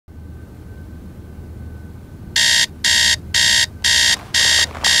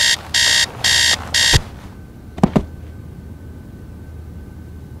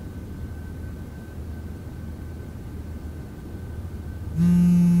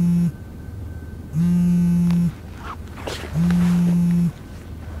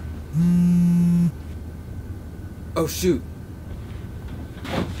Oh shoot.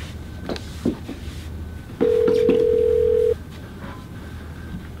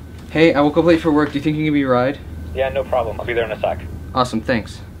 Hey, I woke up late for work. Do you think you can give me a ride? Yeah, no problem. I'll be there in a sec. Awesome,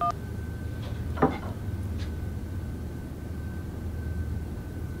 thanks.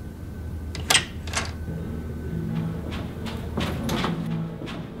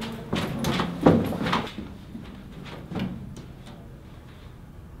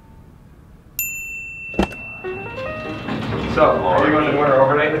 So, are you going to winter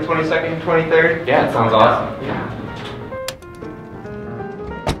overnight the 22nd, 23rd? Yeah, it sounds awesome. Yeah.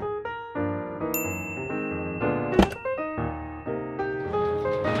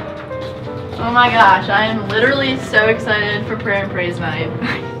 Oh my gosh, I am literally so excited for prayer and praise night.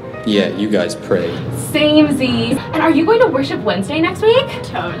 Yeah, you guys pray. Samesies. And are you going to worship Wednesday next week?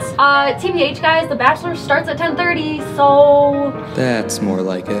 Totes. TBH guys, The Bachelor starts at 10:30, so... That's more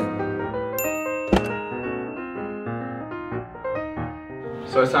like it.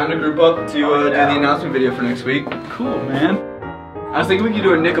 So it's time to group up to do the announcement video for next week. Cool, man. I was thinking we could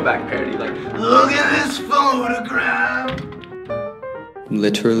do a Nickelback parody, like, look at this photograph!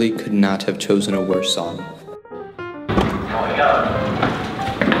 Literally could not have chosen a worse song. Oh my gosh,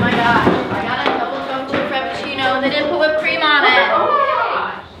 I got a double chocolate chip frappuccino and they didn't put whipped cream on it. Oh my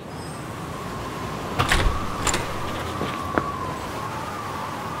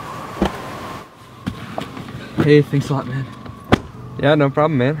gosh. Hey, thanks a lot, man. Yeah, no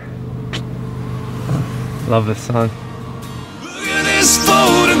problem, man. Love this song. Look at this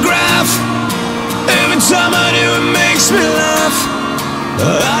photograph. Every time I do it makes me laugh.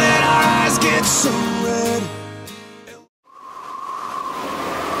 How did our eyes get so